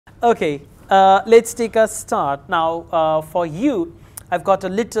Okay, let's take a start. Now, for you, I've got a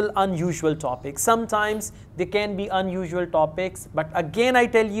little unusual topic. Sometimes there can be unusual topics, but again, I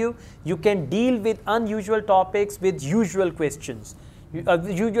tell you, you can deal with unusual topics with usual questions,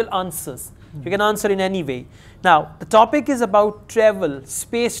 usual answers. You can answer in any way. Now, the topic is about travel,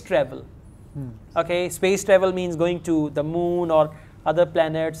 space travel. Okay, space travel means going to the moon or other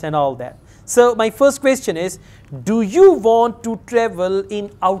planets and all that. So, my first question is, do you want to travel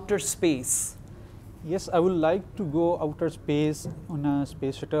in outer space? Yes, I would like to go outer space on a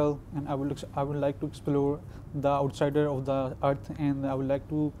space shuttle, and I would like to explore the outsider of the Earth, and I would like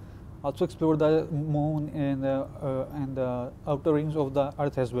to also explore the moon and the outer rings of the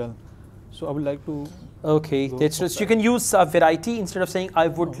Earth as well. So I would like to. Okay, that's just, you can use a variety instead of saying I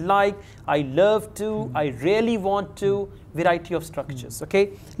would like, I love to, I really want to, variety of structures.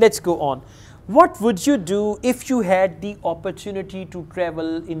 Okay, let's go on. What would you do if you had the opportunity to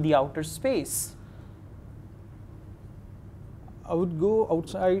travel in the outer space? I would go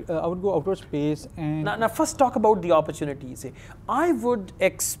outside. I would go outer space and. Now first talk about the opportunities. I would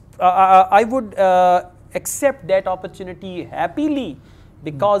accept that opportunity happily,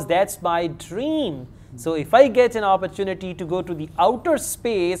 because that's my dream. So if I get an opportunity to go to the outer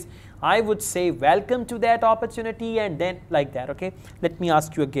space, I would say welcome to that opportunity, and then like that. Okay, let me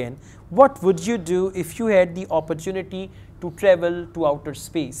ask you again. What would you do if you had the opportunity to travel to outer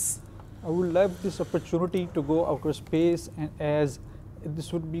space? I would love this opportunity to go outer space, and as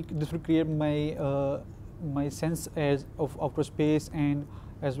this would create my my sense as of outer space, and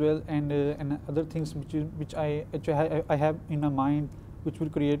as well and other things which I have in my mind, which will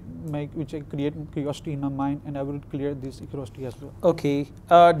create curiosity in my mind, and I will clear this curiosity as well. Okay.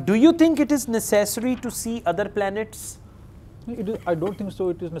 Do you think it is necessary to see other planets? I don't think so.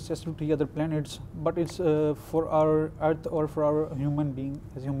 It is necessary to see other planets, but it's for our Earth or for our human being.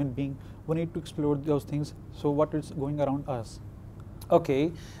 As human being, we need to explore those things. So what is going around us?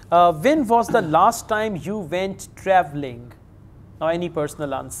 Okay. When was the last time you went traveling? Now, any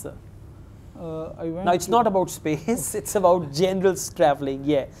personal answer? Now, it's not about space, it's about general traveling,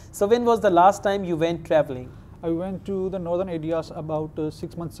 yeah. So, when was the last time you went traveling? I went to the northern areas about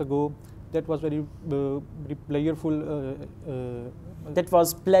 6 months ago. That was very playful. That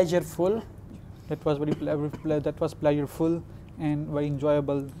was pleasureful? That was pleasureful and very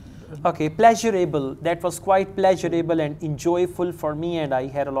enjoyable. Okay, pleasurable. That was quite pleasurable and enjoyable for me, and I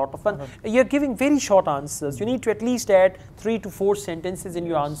had a lot of fun. You're giving very short answers. You need to at least add 3 to 4 sentences in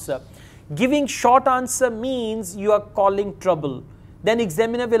your answer. Giving short answer means you are calling trouble. Then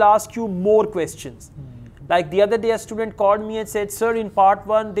examiner will ask you more questions. Like the other day, a student called me and said, sir, in part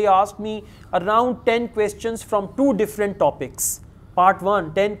 1, they asked me around 10 questions from 2 different topics. Part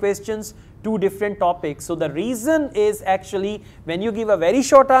 1, 10 questions, 2 different topics. So the reason is actually when you give a very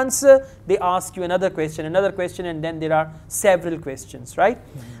short answer, they ask you another question, and then there are several questions, right?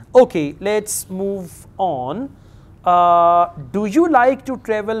 Okay, let's move on. Do you like to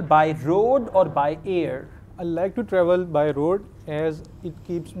travel by road or by air? I like to travel by road, as it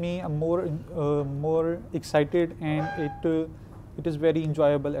keeps me more excited, and it is very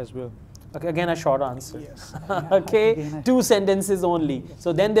enjoyable as well. Okay, again a short answer. Yes. Okay, 2 sentences only.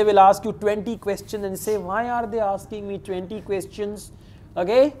 So then they will ask you 20 questions and say, why are they asking me 20 questions?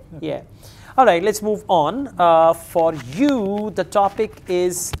 Okay, yeah. All right, let's move on. For you, the topic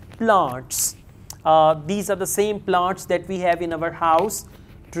is plants. These are the same plants that we have in our house,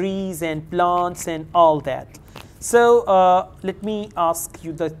 trees and plants and all that. So let me ask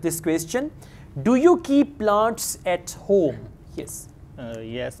you this question. Do you keep plants at home? Yes.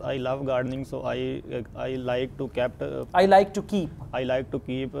 Yes, I love gardening, so I like to keep. I like to keep. I like to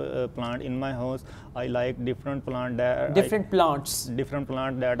keep plant in my house. I like different plant that different plants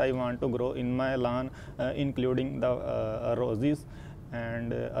that I want to grow in my lawn, including the roses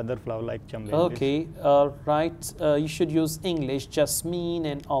and other flowers like chambeli. Okay, right. You should use English, jasmine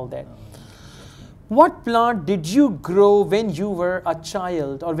and all that. What plant did you grow when you were a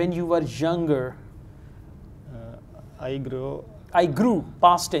child or when you were younger? I grew,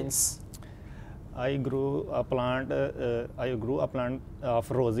 past tense. I grew a plant.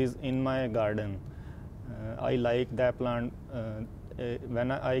 Of roses in my garden. I like that plant.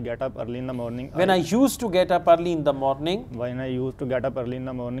 When I get up early in the morning. When I used to get up early in the morning. When I used to get up early in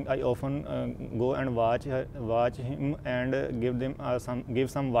the morning, I often go and watch him and give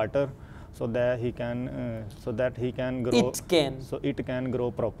some water, so that he can grow. It can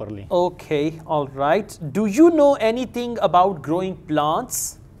grow properly. Okay, all right. Do you know anything about growing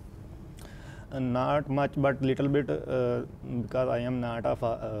plants? Not much, but little bit, because I am not a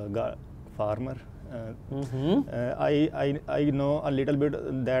farmer. I know a little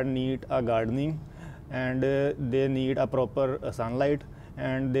bit that need a gardening, and they need a proper sunlight,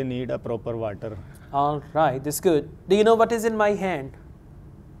 and they need a proper water. All right, that's good. Do you know what is in my hand?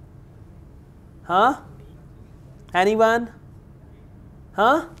 Huh? Anyone?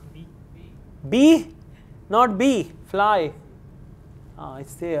 Huh? Bee? Not bee, fly. Ah,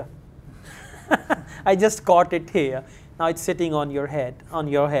 it's there. I just caught it here. Now it's sitting on your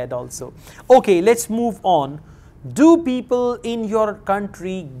head also. Okay, let's move on. Do people in your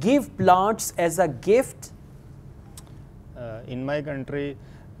country give plants as a gift? In my country,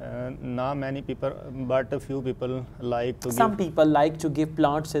 not many people, but a few people like to Some people like to give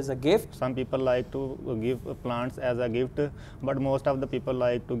plants as a gift. Some people like to give plants as a gift, but most of the people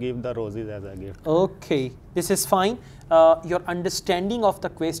like to give the roses as a gift. Okay, this is fine. Your understanding of the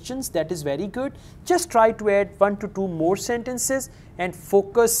questions, that is very good. Just try to add 1 to 2 more sentences and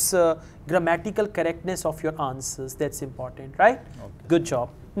focus grammatical correctness of your answers. That's important, right? Okay. Good job.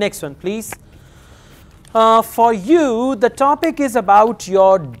 Next one, please. For you, the topic is about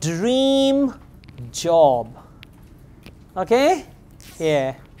your dream job. Okay?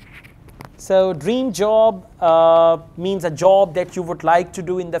 Yeah. So, dream job means a job that you would like to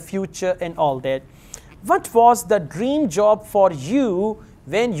do in the future and all that. What was the dream job for you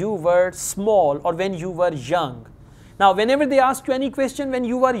when you were small or when you were young? Now, whenever they ask you any question when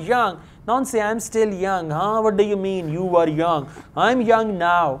you were young, don't say, I'm still young. Huh? What do you mean you were young? I'm young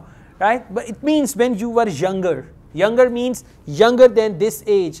now. Right? But it means when you were younger. Younger means younger than this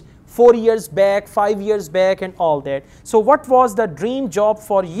age, 4 years back, 5 years back and all that. So what was the dream job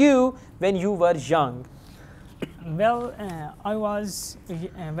for you when you were young? Well,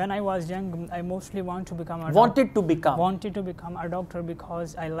 when I was young, I mostly wanted to become a Wanted to become a doctor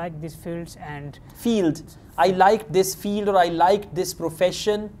because I like these fields and I like this field or I like this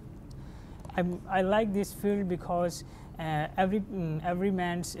profession. I like this field because every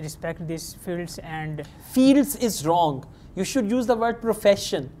man respect these fields, and fields is wrong. You should use the word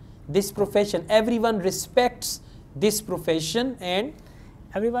profession. This profession, everyone respects this profession, and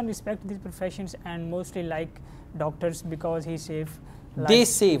everyone respects these professions and mostly like doctors because he save lives. They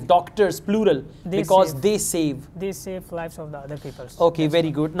save, doctors plural, because they save lives of the other people. Okay,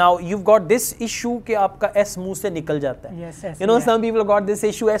 very good. Now you've got this issue कि आपका S मुंह से निकल जाता है. Yes, you know, some people got this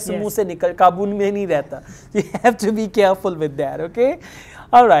issue S मुंह से निकल काबू में नहीं रहता. You have to be careful with that. Okay,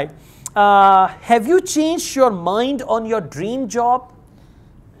 all right. Have you changed your mind on your dream job?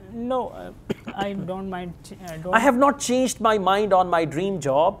 No, I don't mind. I have not changed my mind on my dream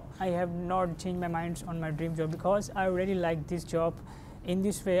job. I have not changed my mind on my dream job because I really like this job. In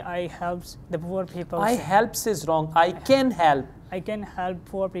this way, I helps the poor people. I helps is wrong. I can help. I can help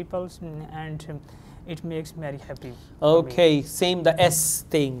poor people, and it makes me very happy. Okay, same the S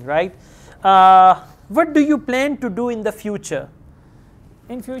thing, right? What do you plan to do in the future?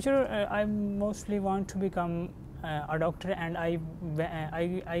 In future, I mostly want to become a doctor, and I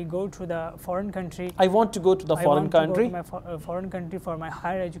go to the foreign country. I want to go to the foreign country. I want to go to my foreign country for my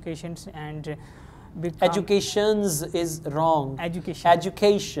higher educations and. Educations is wrong. Education. Yeah.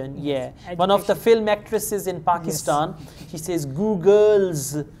 Education. One of the film actresses in Pakistan, she says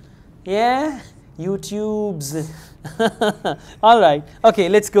Googles, yeah, YouTubes. All right. Okay,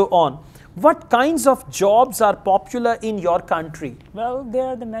 let's go on. What kinds of jobs are popular in your country? Well, there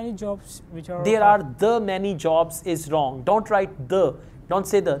are the many jobs which are. There are the many jobs is wrong. Don't write the. Don't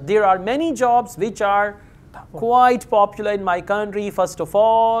say the. There are many jobs which are quite popular in my country, first of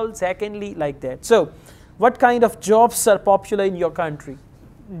all, secondly, like that. So, what kind of jobs are popular in your country?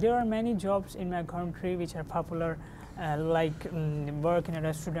 There are many jobs in my country which are popular, like work in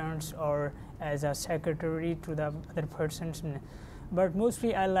restaurants or as a secretary to the other persons. But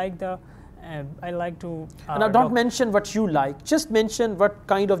mostly I like to. Now, don't mention what you like. Just mention what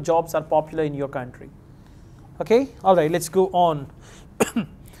kind of jobs are popular in your country. Okay? All right, let's go on.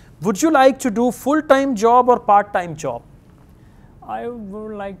 Would you like to do full-time job or part-time job? I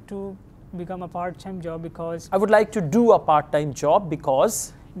would like to become a part-time job because. I would like to do a part-time job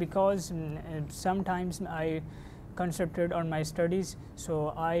because. Because sometimes I concentrate on my studies,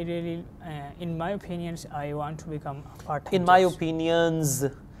 so I really, in my opinions, I want to become a part-time.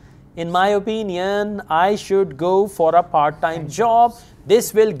 In my opinion, I should go for a part-time job.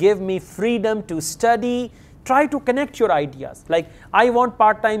 This will give me freedom to study. Try to connect your ideas. Like, I want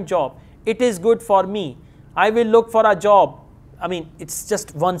part-time job. It is good for me. I will look for a job. I mean, it's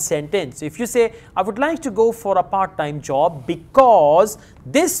just one sentence. If you say, I would like to go for a part-time job because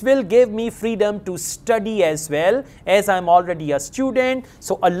this will give me freedom to study as well, as I'm already a student.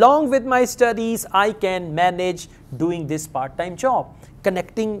 So, along with my studies, I can manage doing this part-time job.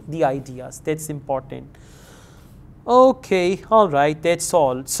 connecting the ideas. That's important. Okay, all right, that's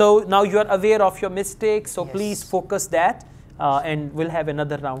all. So now you are aware of your mistakes, so please focus that and we'll have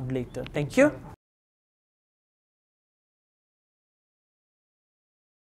another round later. Thank you.